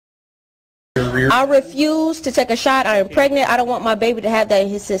I refuse to take a shot. I am pregnant. I don't want my baby to have that in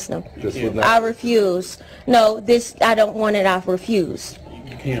his system. I refuse. No, this, I don't want it. I refuse.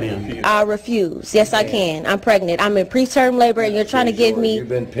 You can't refuse. I refuse. Yes, I can. I'm pregnant. I'm in preterm labor, and you're trying to give me... You've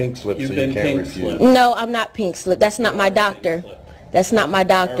been pink slipped, so you can't refuse. No, I'm not pink slip. That's not my doctor. That's not my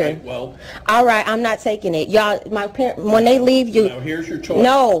doctor. All right, I'm not taking it. Y'all, my parents, when they leave you... Now, here's your choice.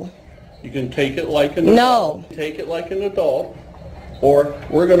 No. You can take it like an adult. No. Take it like an adult, or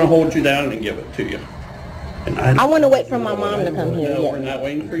we're going to hold you down and give it to you. And I want to wait for my mom to come here. No, we're not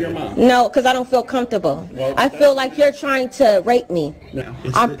waiting for your mom. No, because I don't feel comfortable. Well, I feel like you're trying to rape me. No.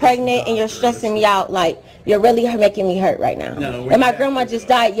 I'm pregnant and you're stressing me out. Like, you're really making me hurt right now. No, and my grandma just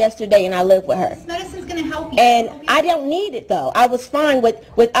died yesterday and I live with her. This medicine's going to help you. And I don't need it though. I was fine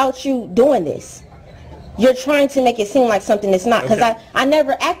without you doing this. You're trying to make it seem like something it's not, because I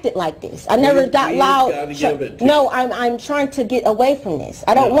never acted like this. I never got loud. No, I'm trying to get away from this.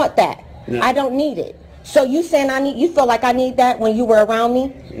 I don't want that. No. I don't need it. So you saying you feel like I need that when you were around me?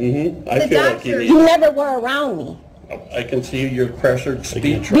 Mm-hmm. I feel like you need it. You never were around me. I can see your pressured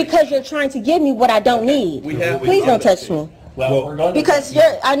speech. Because you're trying to give me what I don't need. Please don't touch me. Well, because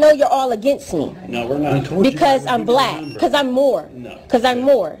I know you're all against me. No, we're not. Because I'm black. Because I'm more. No. Because I'm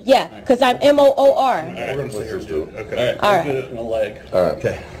more. Yeah. Because I'm M-O-O-R. We're going to sit here and do it. Okay. All right. Put it in the leg. All right.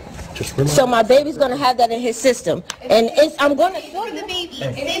 Okay. So my baby's gonna have that in his system, and I'm gonna sue the baby.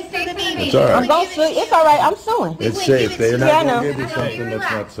 It's for the baby. It's all right. I'm gonna sue. It's all right. I'm suing. It's safe. They're not gonna give you something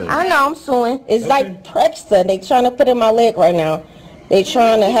that's not safe. I know. I'm suing. It's like Prexta. They trying to put in my leg right now. They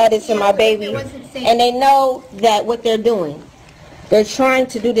trying to have this in my baby, and they know that what they're doing. They're trying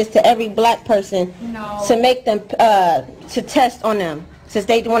to do this to every black person to make them to test on them, since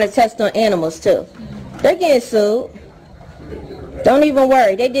they want to test on animals too. They're getting sued. Don't even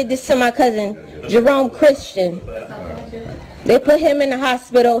worry. They did this to my cousin, Jerome Christian. They put him in the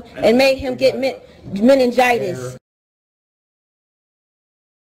hospital and made him get meningitis.